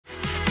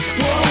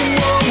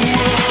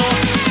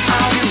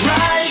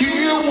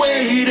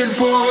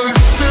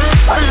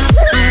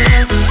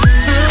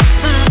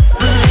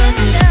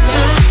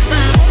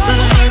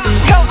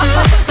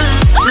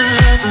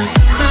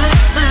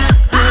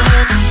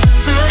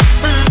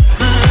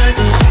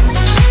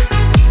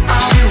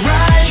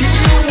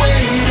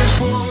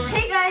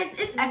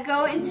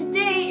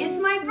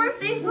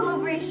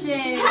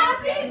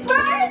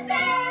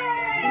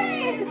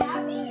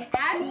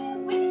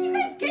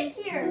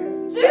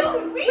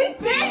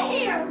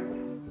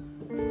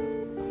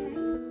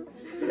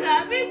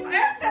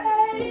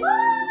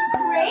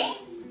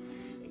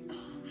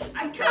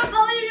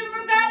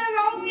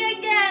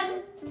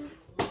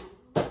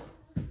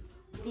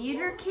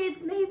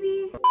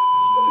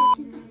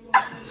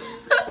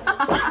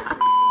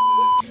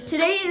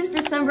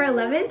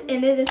December 11th,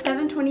 and it is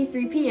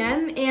 7:23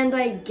 p.m. and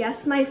I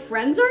guess my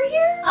friends are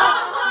here?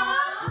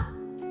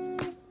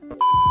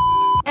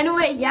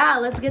 Anyway, yeah,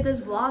 let's get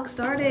this vlog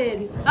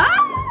started.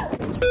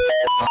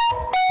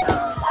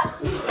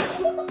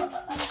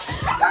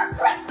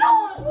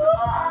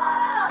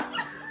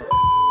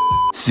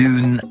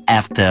 Soon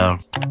after.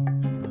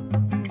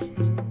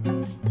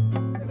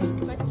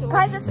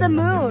 Guys, it's the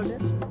moon.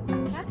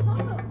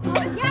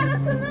 Yeah,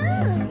 that's the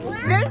moon.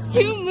 Wow. There's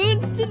 2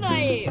 moons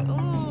tonight. Ooh.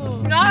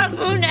 Not a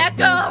moon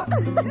echo.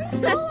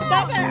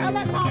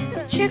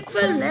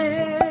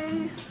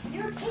 Chick-fil-A.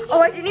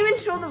 Oh, I didn't even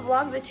show the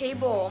vlog the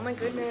table. Oh my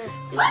goodness.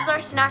 This is our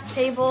snack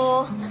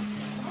table.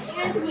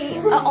 And we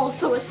are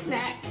also a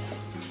snack.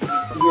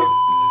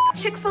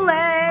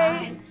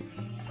 Chick-fil-A.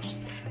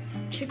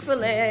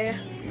 Chick-fil-A.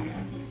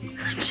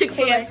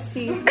 Chick-fil-A.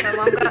 My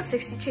mom got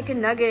 60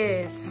 chicken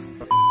nuggets.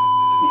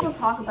 People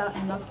talk about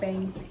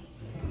mukbangs.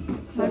 Oh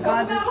my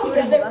god, this food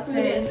is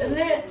busted. And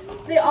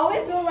they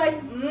always go like,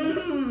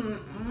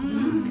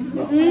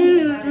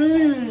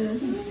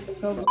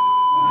 So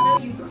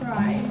you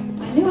cry.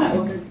 I knew I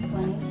ordered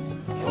plenty.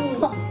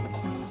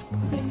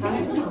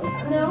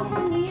 No,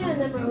 for me, I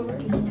never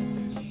ordered.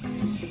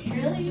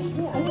 Really?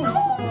 Yeah, I know.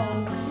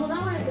 Well,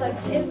 that one, like,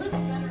 it looks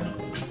better.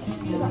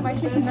 This is my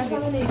chicken nugget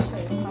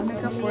combination. I'll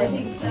make up for it. I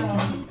think so.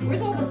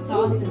 Where's all the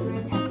sauces?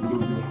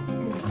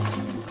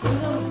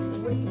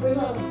 Where's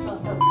all the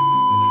sauce?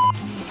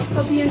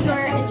 Hope you enjoy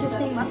our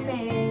interesting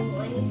mukbang.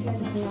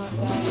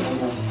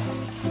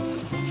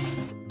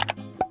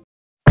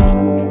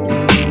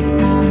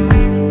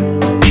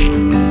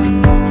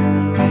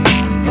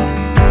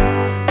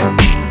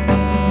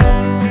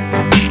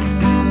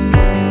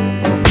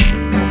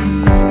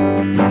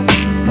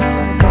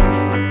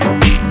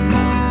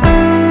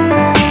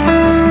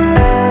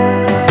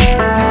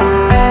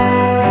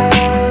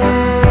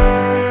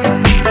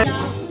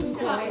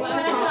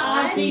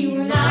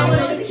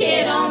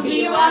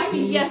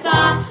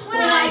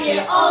 When I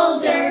get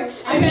older,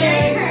 I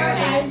marry her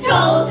and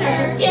told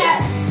her, yeah.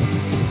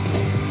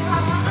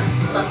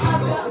 I've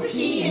got the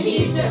key and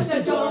he's just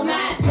a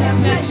doormat.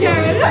 That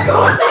Jared, of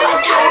course I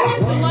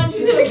want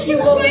you to keep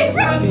away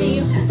from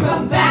me.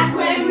 From back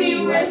when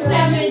we were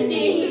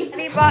 17.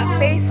 We bought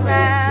face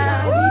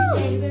masks.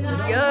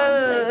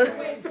 Yeah.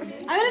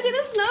 I'm gonna be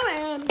the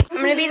snowman. I'm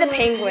gonna be the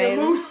penguin.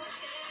 The moose.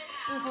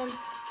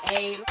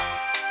 Hey.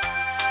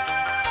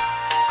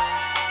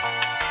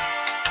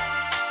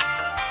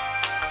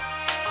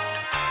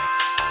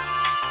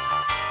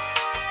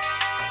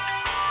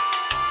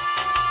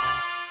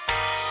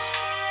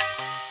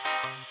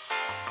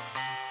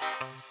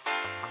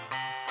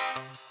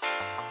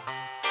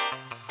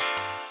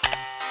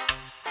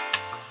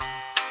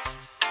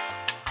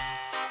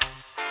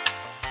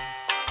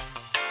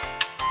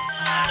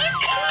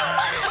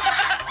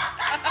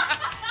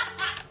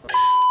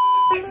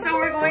 So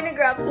we're going to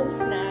grab some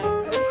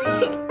snacks.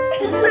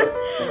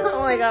 Oh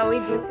my god, we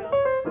do feel.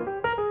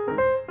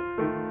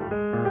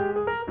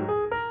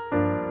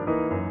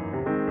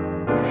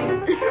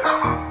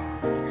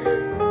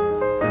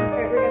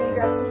 Alright, we're gonna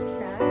grab some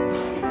snacks.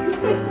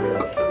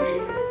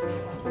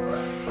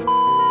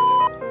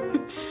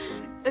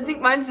 I think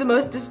mine's the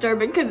most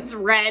disturbing because it's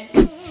red.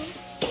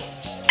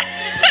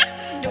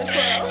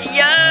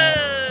 Yeah.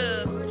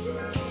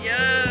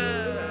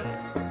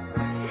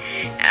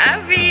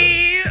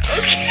 Abby,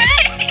 okay.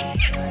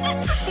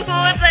 What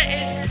was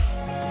that?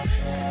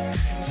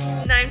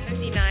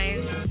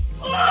 9:59.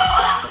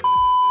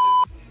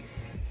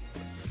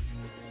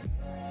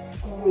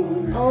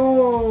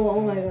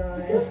 Oh my god.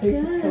 This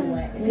place is so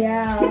wet.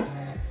 Yeah.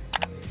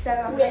 So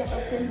I'm gonna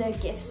open the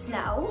gifts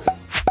now.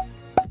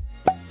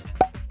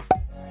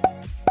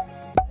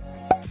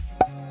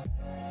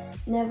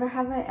 Never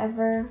have I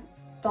ever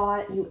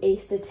thought you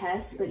aced a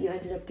test, but you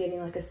ended up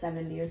getting like a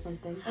 70 or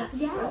something. That's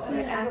an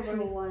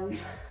actual one.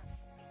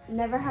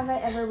 Never have I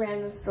ever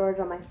ran with storage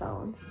on my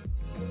phone.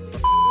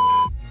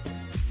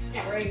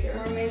 Yeah, right here.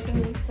 We're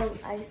making some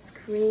ice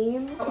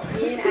cream.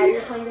 Me and Addie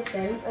were playing The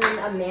Sims, and then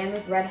a man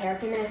with red hair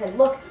came in and said,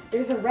 "Look,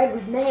 there's a red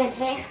with man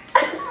hair."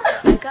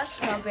 I got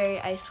strawberry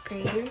ice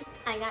cream.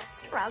 I got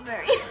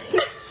strawberry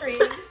ice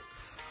cream.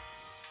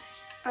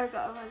 I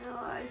got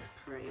vanilla ice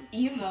cream.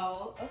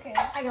 Emo. Okay.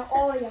 I got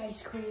all the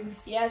ice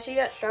creams. Yeah, she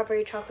got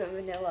strawberry, chocolate, and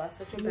vanilla.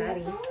 Such a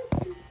baddie.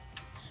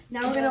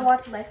 Now we're gonna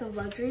watch Life of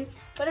Luxury,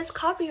 but it's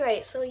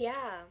copyright, so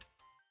yeah.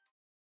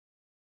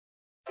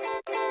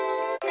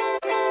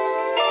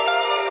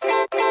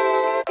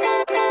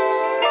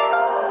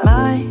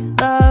 My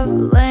love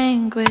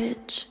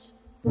language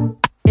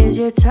is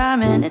your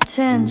time and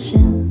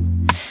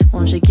attention.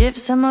 Won't you give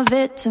some of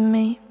it to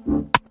me?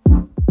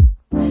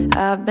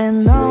 I've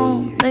been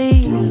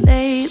lonely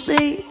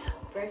lately.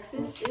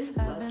 Breakfast is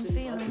I've been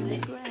feeling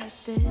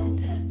neglected,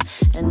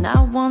 and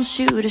I want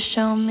you to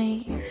show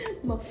me.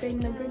 Mukbang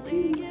number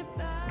 2.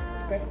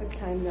 It's breakfast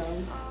time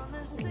though.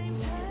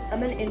 I'm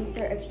gonna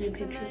insert a few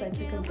pictures I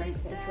took of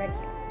breakfast right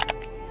here.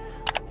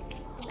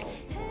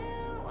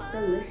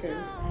 Delicious.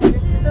 Get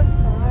to the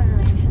farm.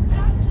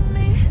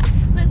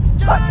 Let's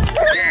start the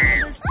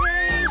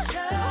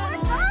conversation.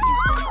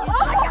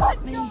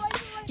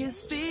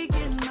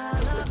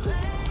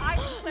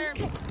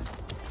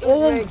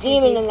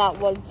 demon in that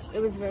woods. It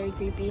was very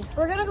creepy.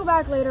 We're gonna go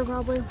back later,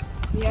 probably.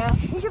 Yeah.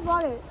 We should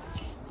vlog it.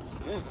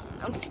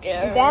 I'm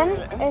scared.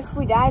 Then, if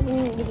we die,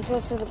 then you can tell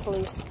us to the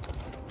police.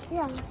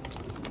 Yeah.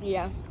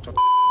 Yeah.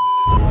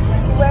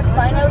 We're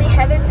finally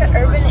headed to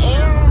Urban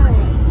Air.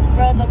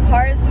 Bro, the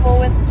car is full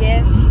with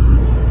gifts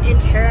and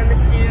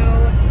tiramisu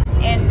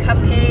and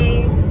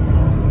cupcakes.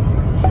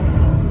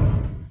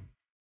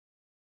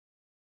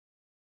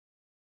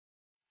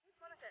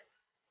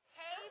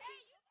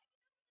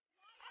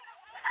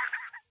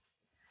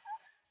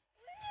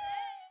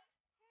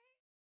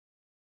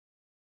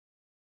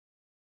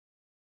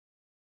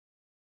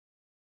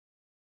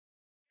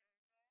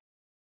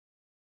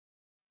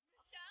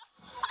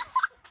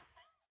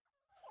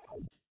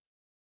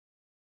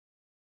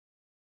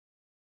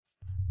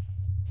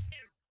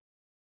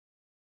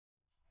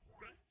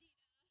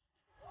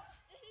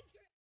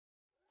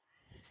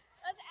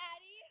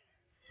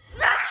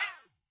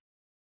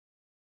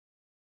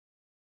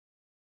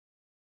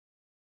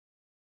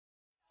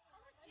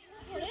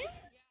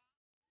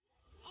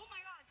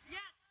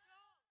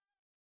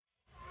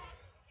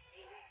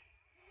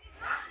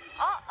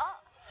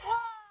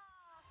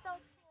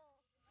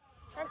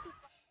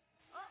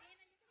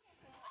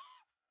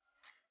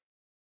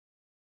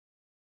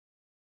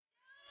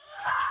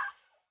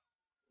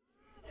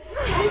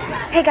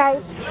 Hey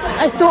guys,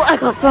 I stole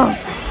Echo's phone.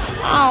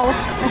 Ow.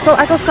 I stole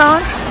Echo's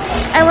phone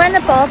and we're in the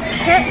bulb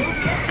pit.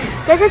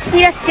 This is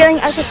Dita stealing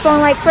Echo's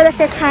phone like for the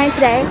 5th time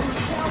today.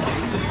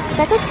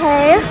 That's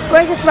okay.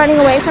 We're just running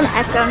away from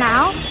Echo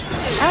now.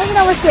 I don't even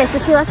know where she is,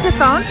 but she left her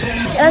phone.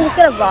 And I'm just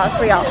gonna vlog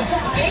for y'all.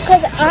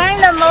 Because I'm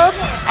the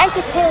most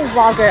entertaining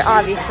vlogger,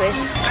 obviously.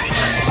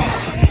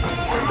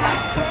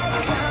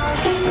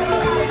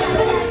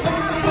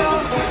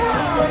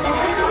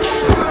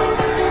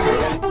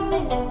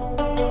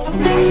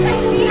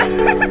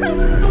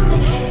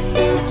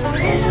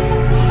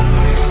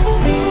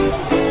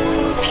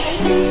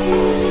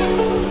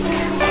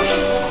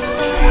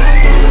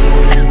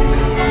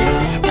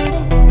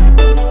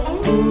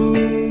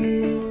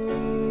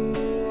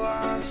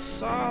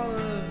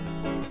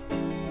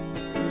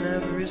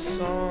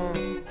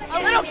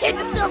 Kid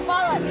just threw a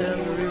ball at me.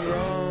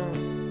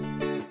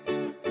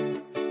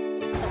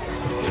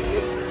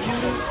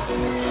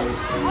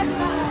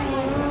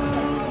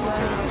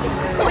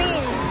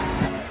 Queen.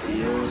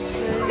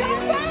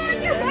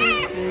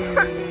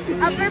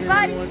 Upper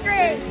body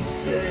straight.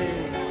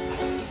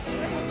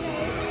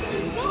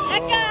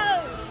 Echo.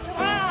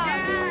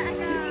 Strong.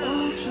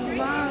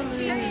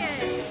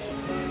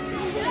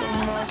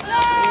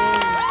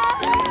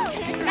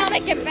 Now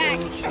make it back.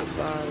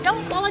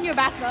 Don't fall on your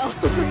back though.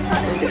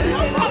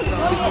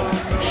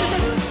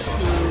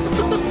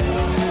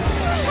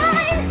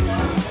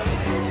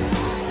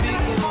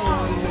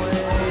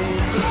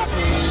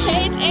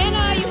 Hey, it's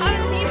Anna. You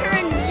haven't seen her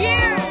in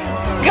years.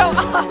 Go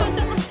on.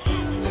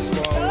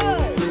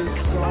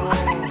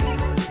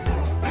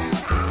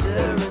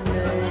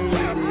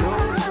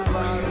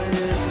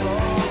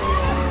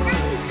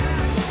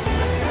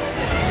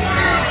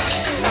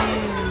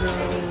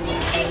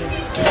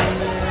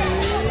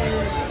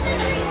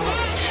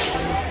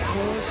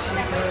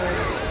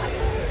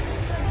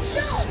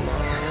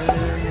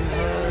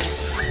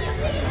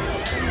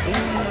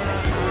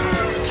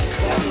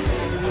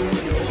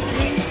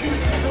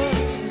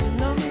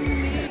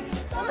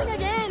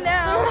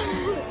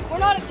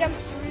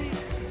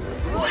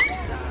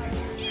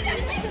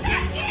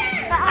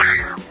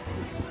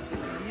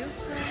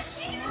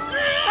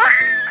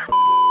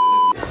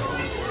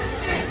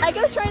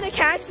 Echo's trying to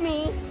catch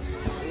me,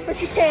 but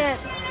she can't.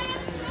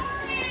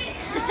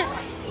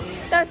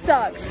 That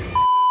sucks.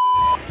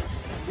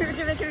 Give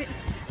it.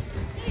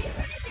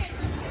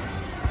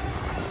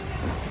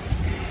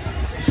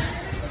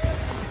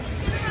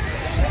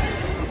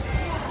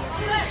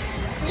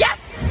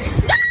 Yes!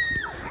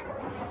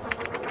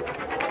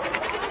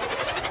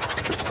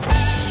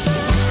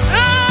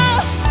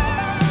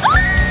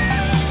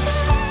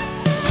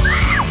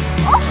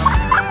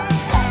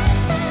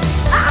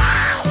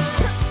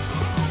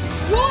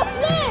 No!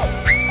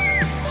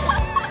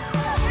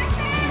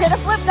 Hit a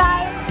flip,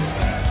 guys.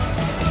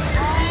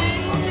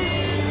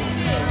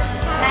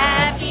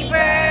 Happy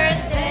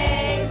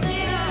birthday to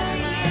you.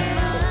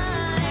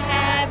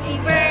 Happy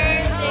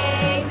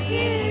birthday to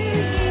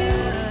you.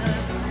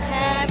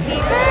 Happy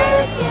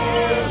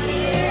birthday,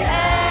 dear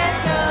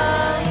Echo.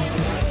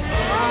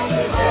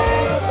 Happy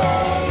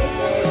birthday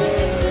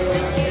to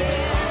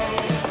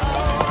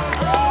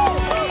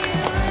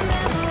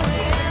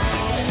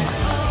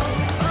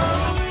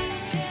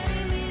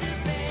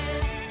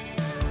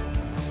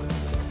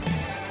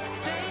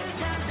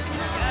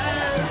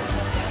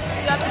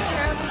got the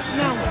tiramisu.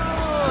 No.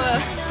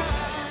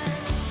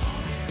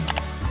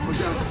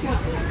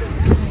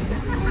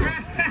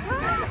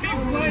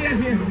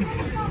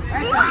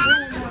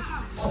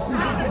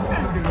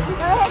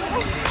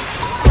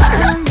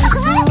 Time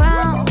messing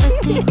around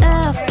with the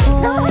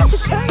F-boys.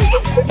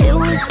 It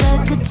was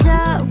like a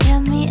job,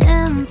 got me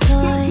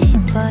employed.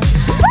 But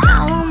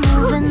now I'm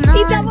moving on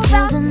to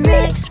the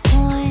next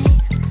point.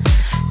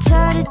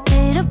 Try to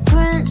date a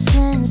prince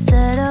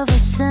instead of a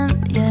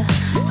simp, yeah.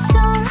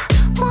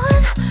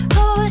 Someone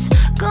who's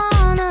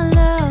gonna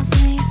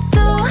love me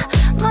through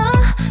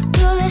my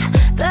good,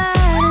 bad,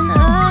 and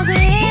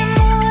ugly.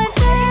 More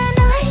than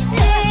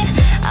 19,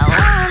 I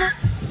wanna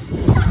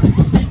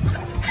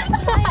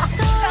my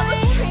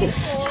story.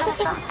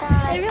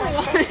 I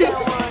really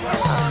want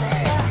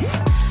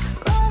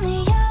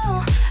Romeo,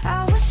 I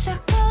wish I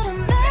could've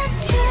met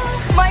you.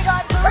 My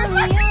God,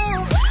 Romeo,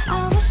 I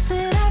wish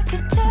that I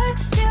could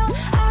text you.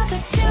 I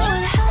bet you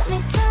would help me.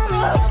 Tell me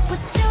what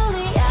would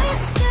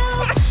Juliet do?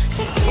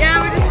 Yeah,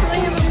 we're just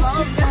sitting in the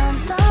boat.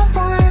 The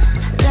one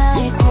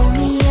like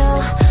Romeo,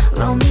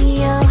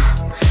 Romeo,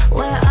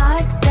 where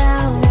art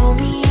thou,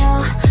 Romeo,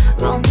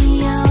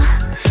 Romeo?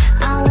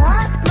 I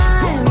want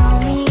my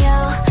Romeo,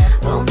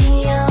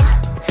 Romeo.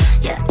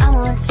 Yeah, I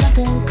want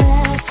something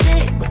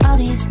classic, but all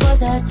these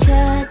boys are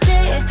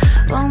tragic.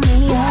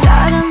 Romeo,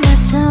 tired of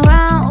messing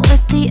around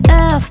with the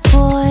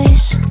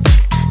F-boys.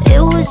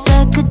 It was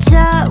like a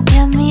job,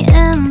 kept me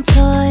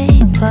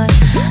employed, but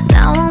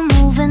now I'm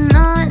moving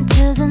on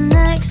to the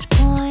next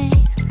point.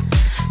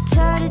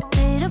 Try to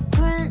date a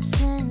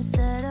prince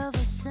instead